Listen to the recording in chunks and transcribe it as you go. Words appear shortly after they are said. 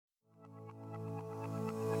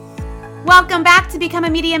Welcome back to Become a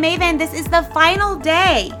Media Maven. This is the final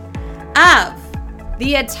day of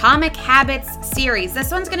the Atomic Habits series.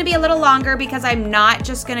 This one's going to be a little longer because I'm not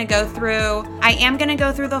just going to go through, I am going to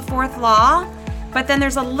go through the fourth law, but then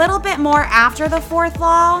there's a little bit more after the fourth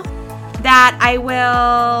law that I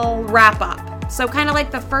will wrap up. So kind of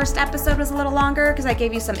like the first episode was a little longer because I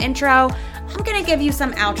gave you some intro, I'm going to give you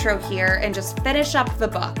some outro here and just finish up the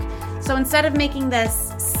book. So instead of making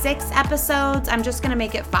this 6 episodes, I'm just going to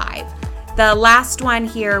make it 5. The last one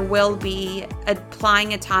here will be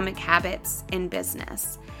applying atomic habits in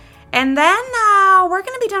business. And then we're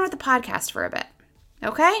going to be done with the podcast for a bit.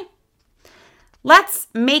 Okay? Let's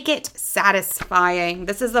make it satisfying.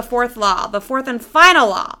 This is the fourth law, the fourth and final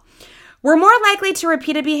law. We're more likely to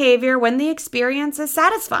repeat a behavior when the experience is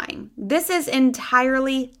satisfying. This is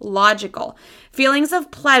entirely logical. Feelings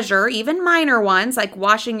of pleasure, even minor ones, like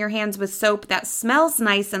washing your hands with soap that smells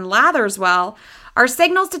nice and lathers well, are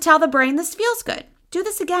signals to tell the brain this feels good. Do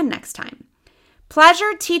this again next time.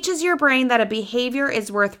 Pleasure teaches your brain that a behavior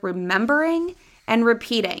is worth remembering and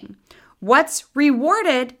repeating. What's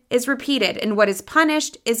rewarded is repeated, and what is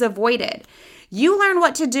punished is avoided. You learn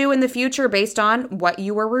what to do in the future based on what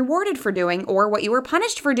you were rewarded for doing or what you were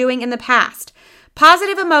punished for doing in the past.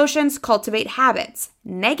 Positive emotions cultivate habits.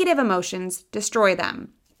 Negative emotions destroy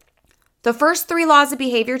them. The first 3 laws of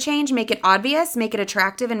behavior change: make it obvious, make it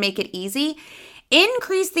attractive, and make it easy.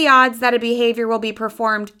 Increase the odds that a behavior will be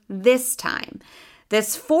performed this time.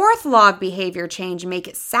 This fourth law of behavior change, make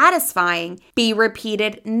it satisfying, be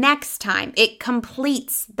repeated next time. It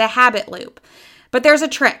completes the habit loop. But there's a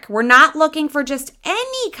trick. We're not looking for just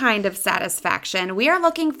any kind of satisfaction. We are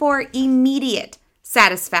looking for immediate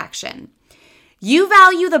satisfaction. You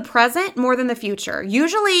value the present more than the future.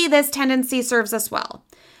 Usually this tendency serves us well.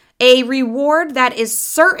 A reward that is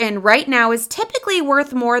certain right now is typically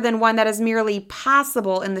worth more than one that is merely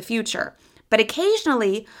possible in the future. But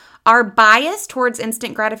occasionally, our bias towards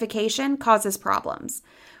instant gratification causes problems.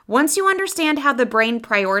 Once you understand how the brain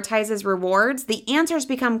prioritizes rewards, the answers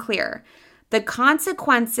become clear. The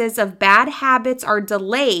consequences of bad habits are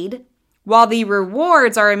delayed while the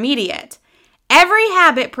rewards are immediate. Every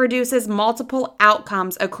habit produces multiple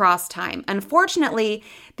outcomes across time. Unfortunately,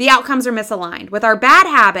 the outcomes are misaligned. With our bad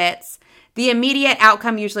habits, the immediate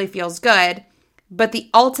outcome usually feels good, but the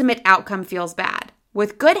ultimate outcome feels bad.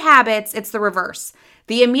 With good habits, it's the reverse.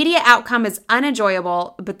 The immediate outcome is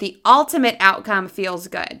unenjoyable, but the ultimate outcome feels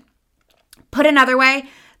good. Put another way,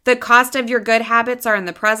 the cost of your good habits are in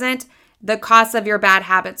the present. The costs of your bad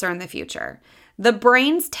habits are in the future. The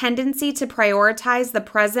brain's tendency to prioritize the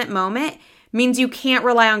present moment means you can't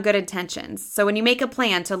rely on good intentions. So when you make a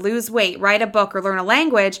plan to lose weight, write a book, or learn a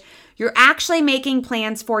language, you're actually making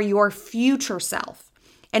plans for your future self.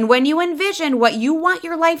 And when you envision what you want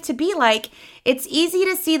your life to be like, it's easy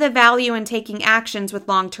to see the value in taking actions with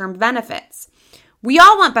long-term benefits. We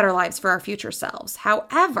all want better lives for our future selves.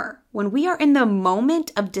 However, when we are in the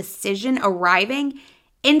moment of decision arriving,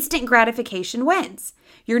 instant gratification wins.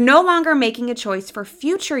 You're no longer making a choice for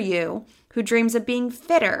future you who dreams of being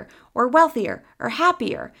fitter or wealthier or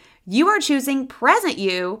happier. You are choosing present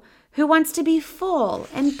you who wants to be full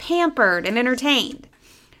and pampered and entertained.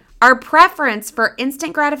 Our preference for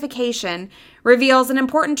instant gratification reveals an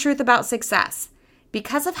important truth about success.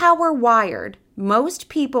 Because of how we're wired, most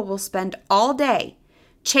people will spend all day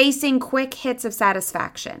chasing quick hits of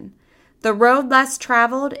satisfaction. The road less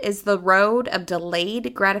traveled is the road of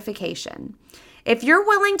delayed gratification. If you're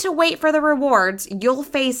willing to wait for the rewards, you'll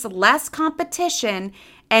face less competition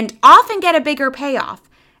and often get a bigger payoff.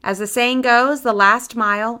 As the saying goes, the last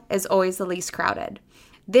mile is always the least crowded.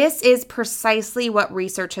 This is precisely what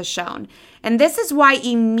research has shown. And this is why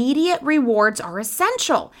immediate rewards are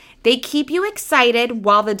essential. They keep you excited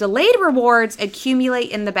while the delayed rewards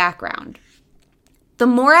accumulate in the background. The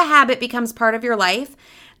more a habit becomes part of your life,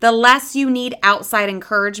 the less you need outside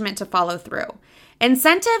encouragement to follow through.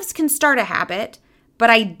 Incentives can start a habit, but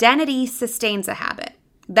identity sustains a habit.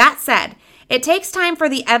 That said, it takes time for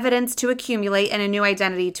the evidence to accumulate and a new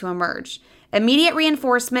identity to emerge. Immediate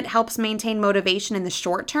reinforcement helps maintain motivation in the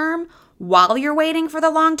short term while you're waiting for the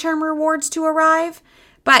long-term rewards to arrive,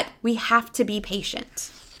 but we have to be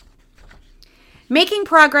patient. Making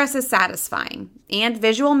progress is satisfying, and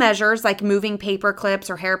visual measures like moving paper clips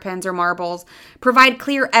or hairpins or marbles provide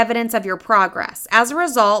clear evidence of your progress. As a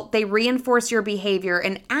result, they reinforce your behavior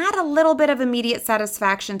and add a little bit of immediate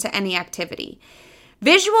satisfaction to any activity.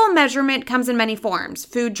 Visual measurement comes in many forms: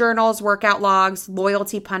 food journals, workout logs,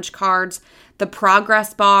 loyalty punch cards, the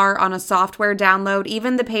progress bar on a software download,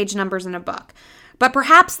 even the page numbers in a book. But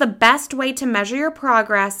perhaps the best way to measure your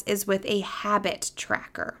progress is with a habit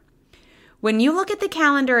tracker. When you look at the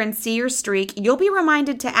calendar and see your streak, you'll be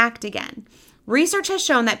reminded to act again. Research has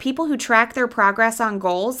shown that people who track their progress on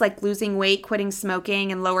goals like losing weight, quitting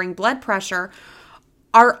smoking, and lowering blood pressure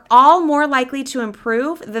are all more likely to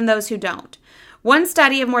improve than those who don't. One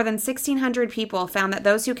study of more than 1,600 people found that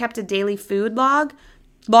those who kept a daily food log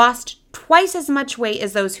lost twice as much weight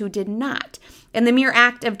as those who did not. And the mere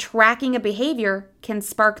act of tracking a behavior can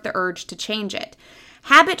spark the urge to change it.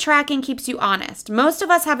 Habit tracking keeps you honest. Most of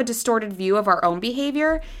us have a distorted view of our own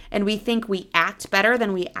behavior, and we think we act better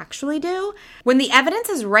than we actually do. When the evidence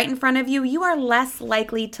is right in front of you, you are less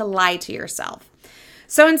likely to lie to yourself.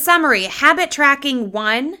 So in summary, habit tracking,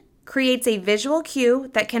 1, creates a visual cue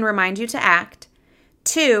that can remind you to act.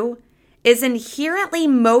 2, is inherently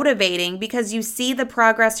motivating because you see the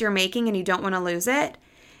progress you're making and you don't want to lose it.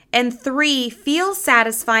 And 3, feels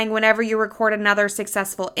satisfying whenever you record another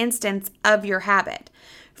successful instance of your habit.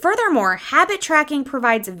 Furthermore, habit tracking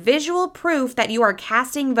provides visual proof that you are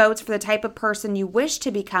casting votes for the type of person you wish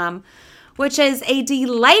to become, which is a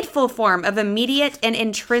delightful form of immediate and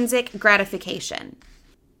intrinsic gratification.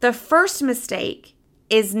 The first mistake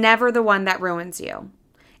is never the one that ruins you.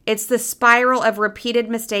 It's the spiral of repeated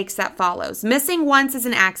mistakes that follows. Missing once is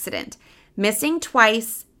an accident. Missing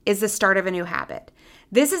twice is the start of a new habit.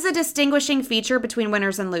 This is a distinguishing feature between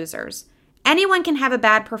winners and losers. Anyone can have a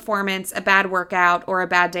bad performance, a bad workout, or a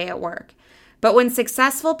bad day at work. But when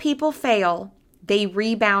successful people fail, they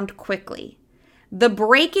rebound quickly. The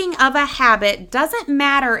breaking of a habit doesn't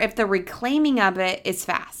matter if the reclaiming of it is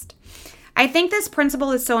fast. I think this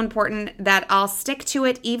principle is so important that I'll stick to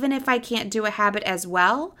it even if I can't do a habit as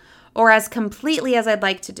well or as completely as I'd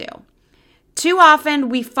like to do. Too often,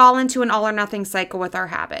 we fall into an all or nothing cycle with our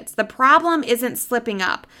habits. The problem isn't slipping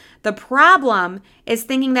up. The problem is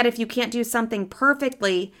thinking that if you can't do something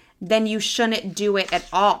perfectly, then you shouldn't do it at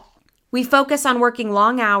all. We focus on working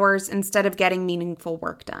long hours instead of getting meaningful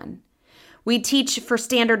work done. We teach for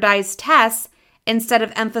standardized tests instead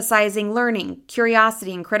of emphasizing learning,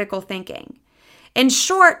 curiosity, and critical thinking. In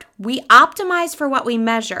short, we optimize for what we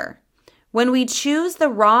measure. When we choose the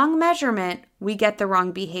wrong measurement, we get the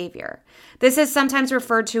wrong behavior. This is sometimes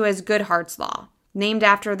referred to as Goodhart's Law. Named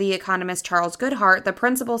after the economist Charles Goodhart, the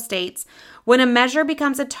principle states, when a measure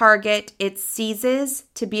becomes a target, it ceases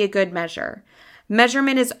to be a good measure.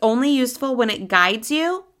 Measurement is only useful when it guides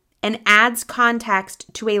you and adds context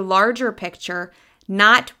to a larger picture,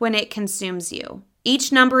 not when it consumes you.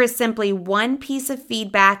 Each number is simply one piece of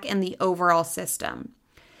feedback in the overall system.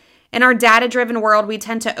 In our data-driven world, we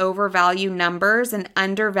tend to overvalue numbers and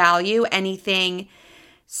undervalue anything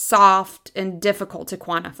soft and difficult to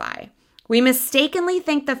quantify. We mistakenly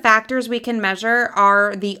think the factors we can measure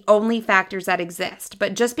are the only factors that exist.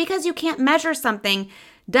 But just because you can't measure something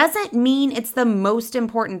doesn't mean it's the most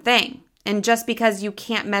important thing. And just because you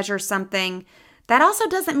can't measure something, that also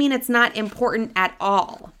doesn't mean it's not important at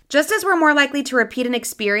all. Just as we're more likely to repeat an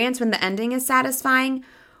experience when the ending is satisfying,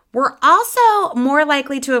 we're also more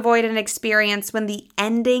likely to avoid an experience when the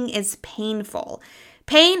ending is painful.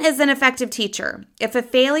 Pain is an effective teacher. If a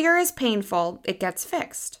failure is painful, it gets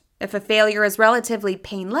fixed. If a failure is relatively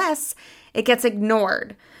painless, it gets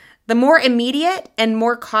ignored. The more immediate and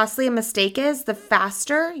more costly a mistake is, the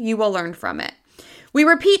faster you will learn from it. We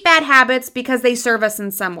repeat bad habits because they serve us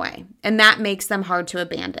in some way, and that makes them hard to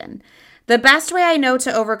abandon. The best way I know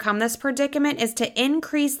to overcome this predicament is to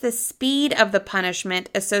increase the speed of the punishment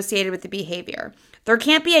associated with the behavior. There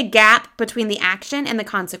can't be a gap between the action and the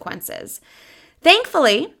consequences.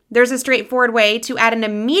 Thankfully, there's a straightforward way to add an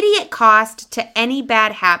immediate cost to any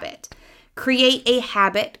bad habit. Create a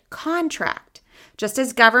habit contract. Just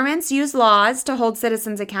as governments use laws to hold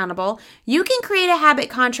citizens accountable, you can create a habit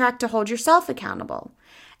contract to hold yourself accountable.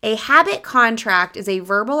 A habit contract is a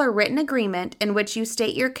verbal or written agreement in which you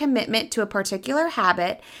state your commitment to a particular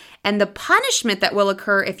habit and the punishment that will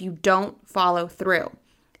occur if you don't follow through.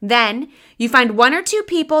 Then, you find 1 or 2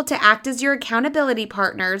 people to act as your accountability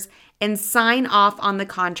partners and sign off on the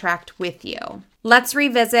contract with you. Let's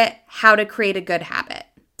revisit how to create a good habit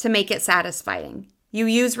to make it satisfying. You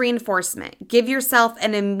use reinforcement. Give yourself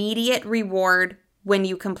an immediate reward when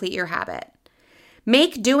you complete your habit.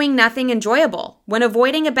 Make doing nothing enjoyable. When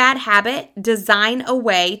avoiding a bad habit, design a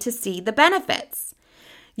way to see the benefits.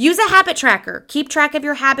 Use a habit tracker. Keep track of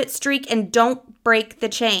your habit streak and don't break the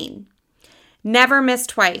chain. Never miss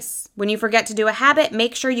twice. When you forget to do a habit,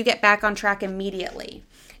 make sure you get back on track immediately.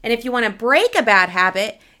 And if you want to break a bad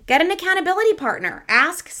habit, get an accountability partner.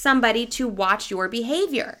 Ask somebody to watch your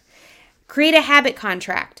behavior. Create a habit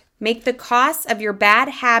contract. Make the costs of your bad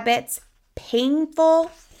habits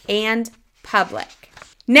painful and public.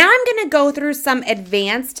 Now I'm going to go through some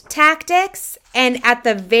advanced tactics, and at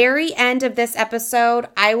the very end of this episode,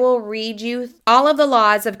 I will read you all of the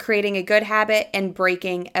laws of creating a good habit and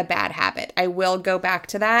breaking a bad habit. I will go back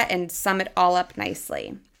to that and sum it all up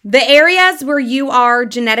nicely. The areas where you are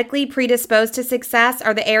genetically predisposed to success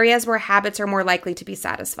are the areas where habits are more likely to be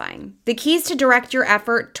satisfying. The key is to direct your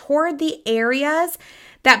effort toward the areas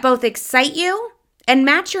that both excite you and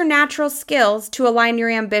match your natural skills to align your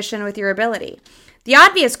ambition with your ability. The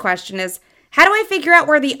obvious question is, how do I figure out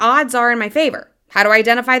where the odds are in my favor? How do I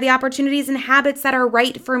identify the opportunities and habits that are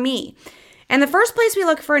right for me? And the first place we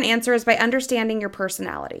look for an answer is by understanding your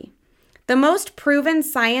personality. The most proven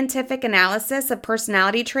scientific analysis of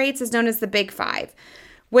personality traits is known as the Big Five,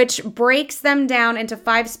 which breaks them down into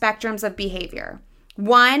 5 spectrums of behavior.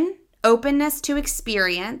 1, openness to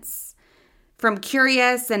experience, from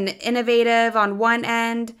curious and innovative on one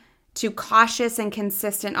end to cautious and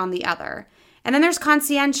consistent on the other. And then there's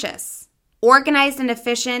conscientious, organized and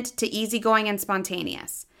efficient to easygoing and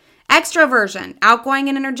spontaneous. Extroversion, outgoing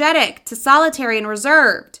and energetic to solitary and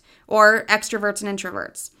reserved, or extroverts and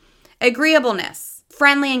introverts. Agreeableness,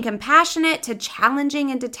 friendly and compassionate to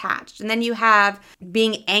challenging and detached. And then you have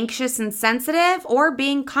being anxious and sensitive, or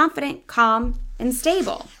being confident, calm, and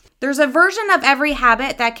stable. There's a version of every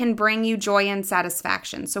habit that can bring you joy and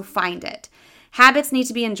satisfaction, so find it. Habits need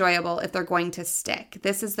to be enjoyable if they're going to stick.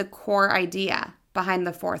 This is the core idea behind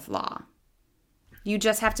the 4th law. You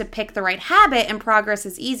just have to pick the right habit and progress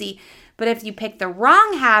is easy. But if you pick the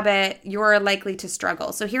wrong habit, you're likely to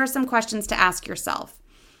struggle. So here are some questions to ask yourself.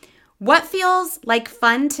 What feels like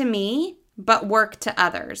fun to me, but work to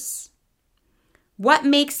others? What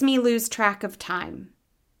makes me lose track of time?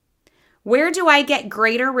 Where do I get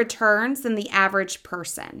greater returns than the average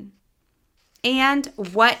person? And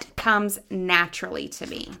what comes naturally to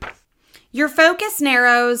me? Your focus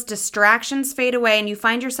narrows, distractions fade away, and you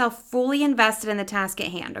find yourself fully invested in the task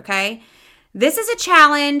at hand, okay? This is a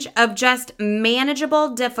challenge of just manageable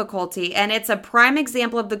difficulty, and it's a prime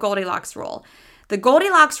example of the Goldilocks rule. The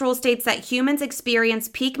Goldilocks rule states that humans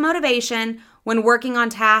experience peak motivation when working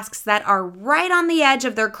on tasks that are right on the edge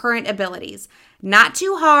of their current abilities. Not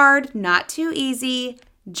too hard, not too easy,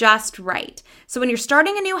 just right. So when you're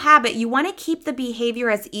starting a new habit, you want to keep the behavior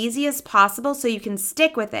as easy as possible so you can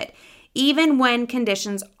stick with it, even when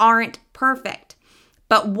conditions aren't perfect.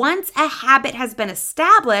 But once a habit has been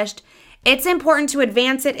established, it's important to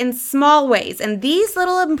advance it in small ways, and these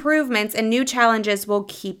little improvements and new challenges will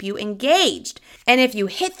keep you engaged. And if you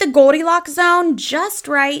hit the Goldilocks zone just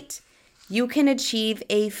right, you can achieve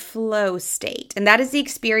a flow state. And that is the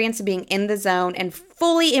experience of being in the zone and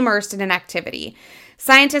fully immersed in an activity.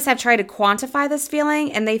 Scientists have tried to quantify this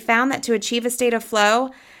feeling, and they found that to achieve a state of flow,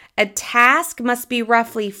 a task must be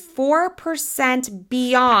roughly 4%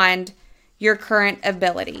 beyond your current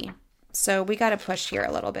ability. So we got to push here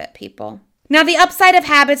a little bit, people. Now, the upside of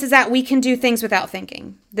habits is that we can do things without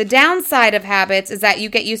thinking. The downside of habits is that you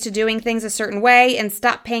get used to doing things a certain way and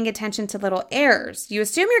stop paying attention to little errors. You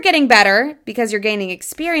assume you're getting better because you're gaining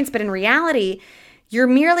experience, but in reality, you're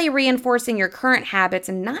merely reinforcing your current habits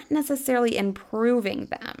and not necessarily improving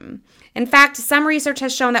them. In fact, some research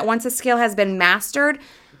has shown that once a skill has been mastered,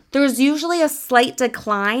 there's usually a slight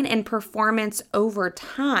decline in performance over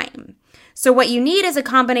time. So what you need is a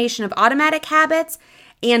combination of automatic habits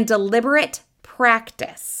and deliberate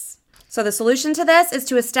practice. So the solution to this is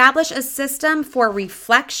to establish a system for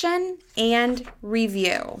reflection and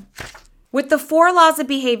review. With the 4 laws of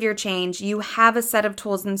behavior change, you have a set of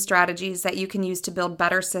tools and strategies that you can use to build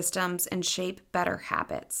better systems and shape better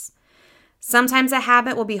habits. Sometimes a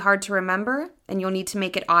habit will be hard to remember and you'll need to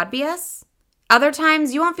make it obvious. Other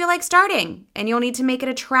times you won't feel like starting and you'll need to make it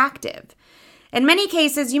attractive. In many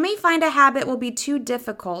cases, you may find a habit will be too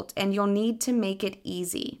difficult and you'll need to make it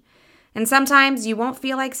easy. And sometimes you won't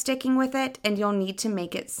feel like sticking with it and you'll need to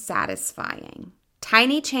make it satisfying.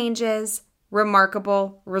 Tiny changes,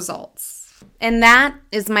 remarkable results. And that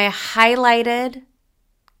is my highlighted,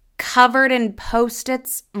 covered in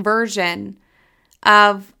Post-its version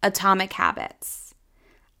of Atomic Habits.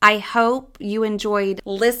 I hope you enjoyed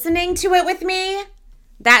listening to it with me.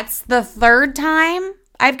 That's the 3rd time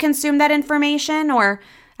I've consumed that information, or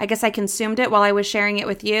I guess I consumed it while I was sharing it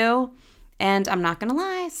with you. And I'm not going to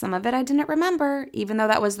lie, some of it I didn't remember, even though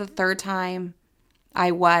that was the 3rd time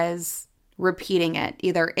I was repeating it,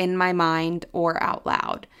 either in my mind or out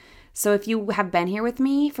loud. So if you have been here with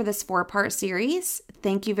me for this 4-part series,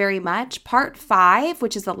 thank you very much. Part 5,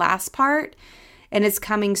 which is the last part, and is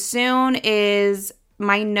coming soon, is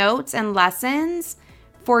my notes and lessons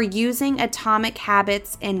for using atomic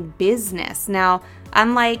habits in business. Now,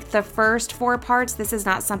 Unlike the first 4 parts, this is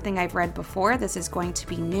not something I've read before. This is going to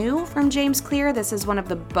be new from James Clear. This is one of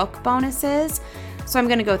the book bonuses. So I'm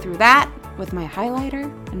going to go through that with my highlighter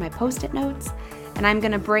and my Post-it notes, and I'm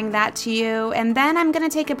going to bring that to you. And then I'm going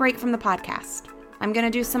to take a break from the podcast. I'm going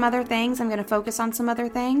to do some other things. I'm going to focus on some other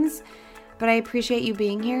things. But I appreciate you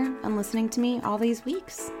being here and listening to me all these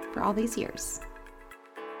weeks for all these years.